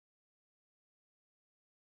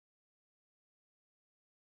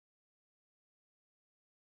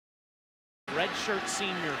Redshirt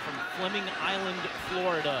senior from Fleming Island,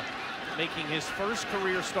 Florida, making his first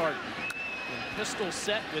career start. In pistol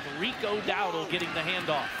set with Rico Dowdle getting the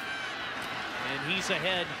handoff. And he's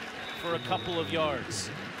ahead for a couple of yards.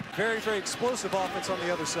 Very, very explosive offense on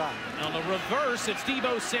the other side. On the reverse, it's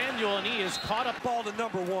Deebo Samuel, and he is caught up. Ball to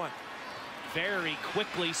number 1. Very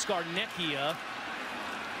quickly, Scarnecchia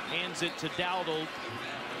hands it to Dowdle.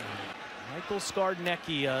 Michael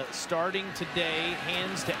Scarnecchia starting today,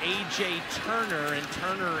 hands to A.J. Turner, and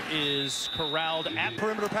Turner is corralled at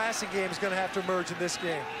perimeter passing game is going to have to emerge in this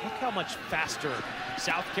game. Look how much faster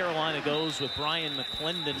South Carolina goes with Brian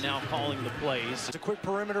McClendon now calling the plays. It's a quick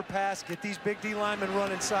perimeter pass, get these big D linemen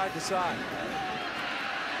running side to side.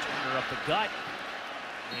 Turner up the gut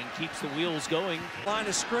and keeps the wheels going. Line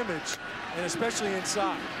of scrimmage, and especially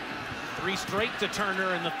inside. 3 straight to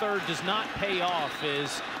Turner, and the third does not pay off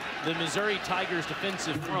as the Missouri Tigers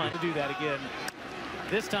defensive front to do that again.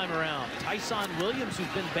 This time around, Tyson Williams, who's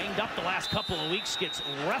been banged up the last couple of weeks, gets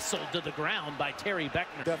wrestled to the ground by Terry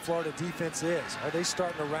Beckner. That Florida defense is. Are they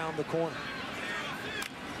starting to round the corner?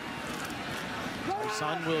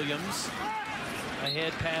 Tyson Williams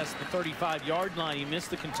ahead past the 35-yard line. He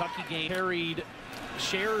missed the Kentucky game.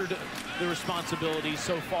 Shared the responsibility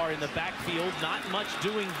so far in the backfield. Not much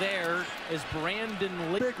doing there as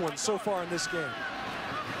Brandon Lee. Big one so far in this game.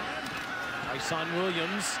 Tyson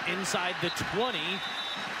Williams inside the 20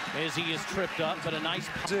 as he is tripped up, but a nice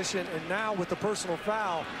position, and now with the personal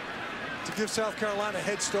foul to give South Carolina a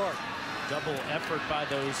head start. Double effort by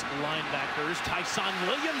those linebackers. Tyson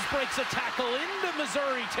Williams breaks a tackle into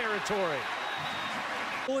Missouri territory.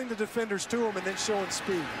 Pulling the defenders to him and then showing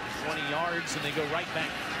speed. 20 yards, and they go right back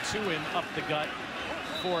to him up the gut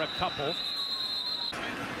for a couple.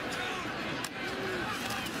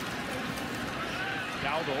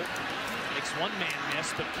 Dowdle makes one man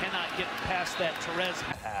miss, but cannot get past that Therese.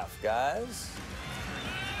 Half, guys.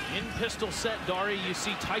 In pistol set, Dari, you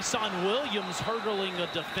see Tyson Williams hurdling a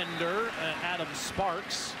defender, Adam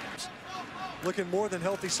Sparks. Looking more than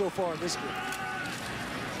healthy so far in this game.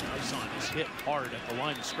 Tyson is hit hard at the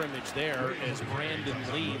line of scrimmage there as Brandon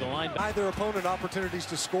Lee, the linebacker. Either opponent opportunities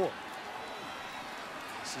to score.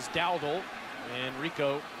 This is Dowdle, and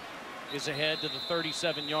Rico is ahead to the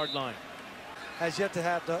 37-yard line. Has yet to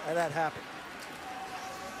have that happen.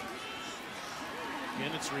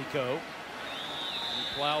 Again, it's Rico.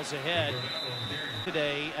 He plows ahead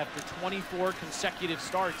today after 24 consecutive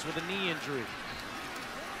starts with a knee injury.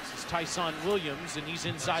 This is Tyson Williams, and he's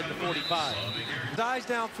inside the 45. Dies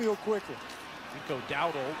downfield quickly. Rico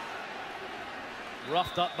Dowdle,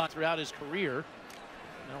 roughed up throughout his career.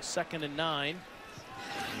 Now 2nd and 9.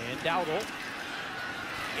 And Dowdle,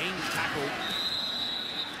 game tackled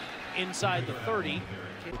inside the 30,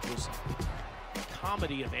 which was a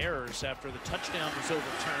comedy of errors after the touchdown was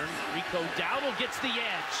overturned. Rico Dowdle gets the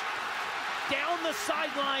edge. Down the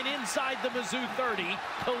sideline inside the Mizzou 30.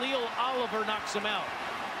 Khalil Oliver knocks him out.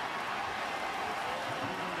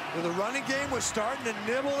 Well, the running game was starting to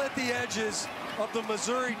nibble at the edges of the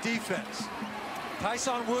Missouri defense.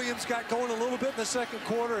 Tyson Williams got going a little bit in the second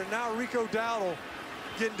quarter, and now Rico Dowdle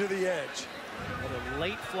getting to the edge. But a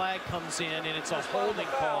late flag comes in, and it's a holding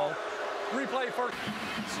call. Replay first.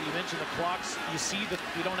 So you mentioned the clocks. You see that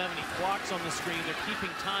we don't have any clocks on the screen. They're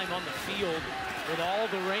keeping time on the field with all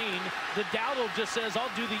the rain. The Dowdle just says,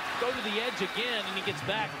 I'll go to the edge again, and he gets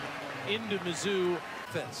back into Mizzou.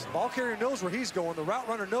 Ball carrier knows where he's going. The route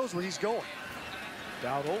runner knows where he's going.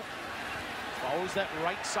 Dowdle follows that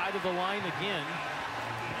right side of the line again.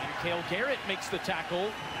 And Cale Garrett makes the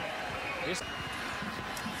tackle.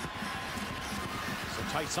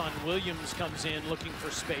 Tyson Williams comes in looking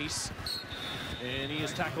for space, and he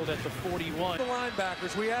is tackled at the 41. The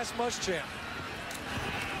linebackers, we asked Muschamp.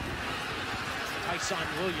 Tyson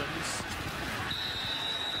Williams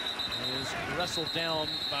is wrestled down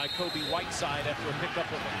by Kobe Whiteside after a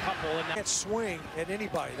pickup of a couple. And can't swing at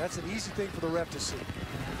anybody. That's an easy thing for the ref to see.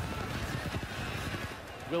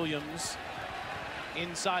 Williams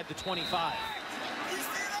inside the 25.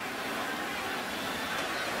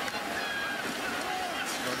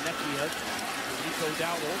 Scarnecchia, Rico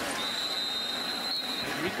Dowdle.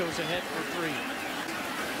 And Rico's ahead for 3.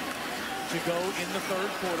 To go in the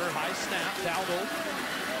third quarter, high snap, Dowdle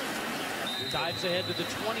dives ahead to the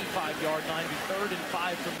 25-yard line, be 3rd and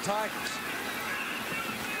 5 from Tigers.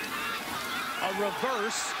 A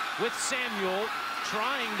reverse with Samuel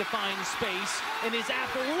trying to find space, and his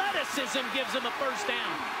athleticism gives him a first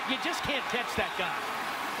down. You just can't catch that guy.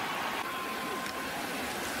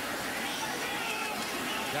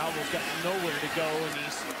 Dowdle's got nowhere to go, and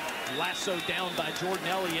he's lassoed down by Jordan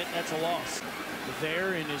Elliott. That's a loss.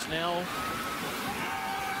 There, and is now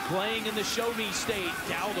playing in the show-me state.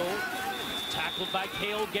 Dowdle tackled by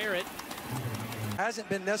Cale Garrett. Hasn't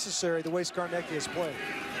been necessary the way Scarnecchia has played.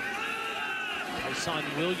 Tyson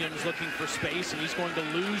Williams looking for space, and he's going to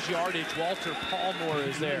lose yardage. Walter Palmore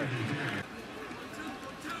is there.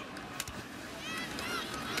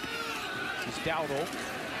 This is Dowdle.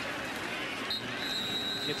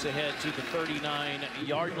 Gets ahead to the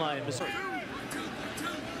 39-yard line.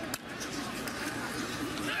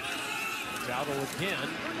 Dowdle again,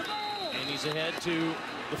 and he's ahead to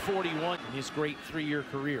the 41 in his great 3-year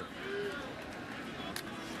career.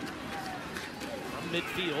 From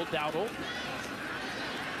midfield, Dowdle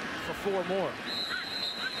for 4 more.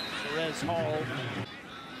 Perez Hall.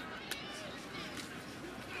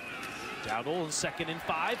 Dowdle in 2nd and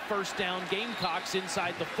 5. First down, Gamecocks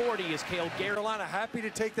inside the 40 is Cale Garrett. Carolina happy to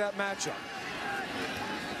take that matchup.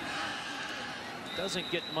 Doesn't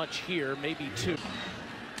get much here, maybe 2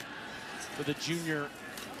 for the junior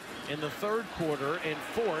in the 3rd quarter and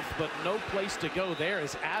 4th, but no place to go there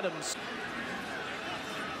as Adams.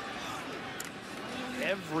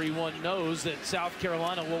 Everyone knows that South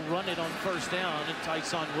Carolina will run it on 1st down, and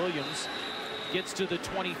Tyson Williams gets to the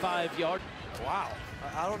 25-yard. Wow.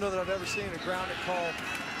 I don't know that I've ever seen a grounded call.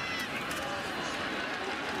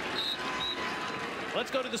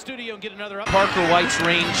 Let's go to the studio and get another up. Parker White's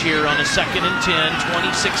range here on a 2nd and 10,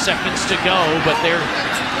 26 seconds to go, but they're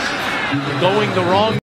going the wrong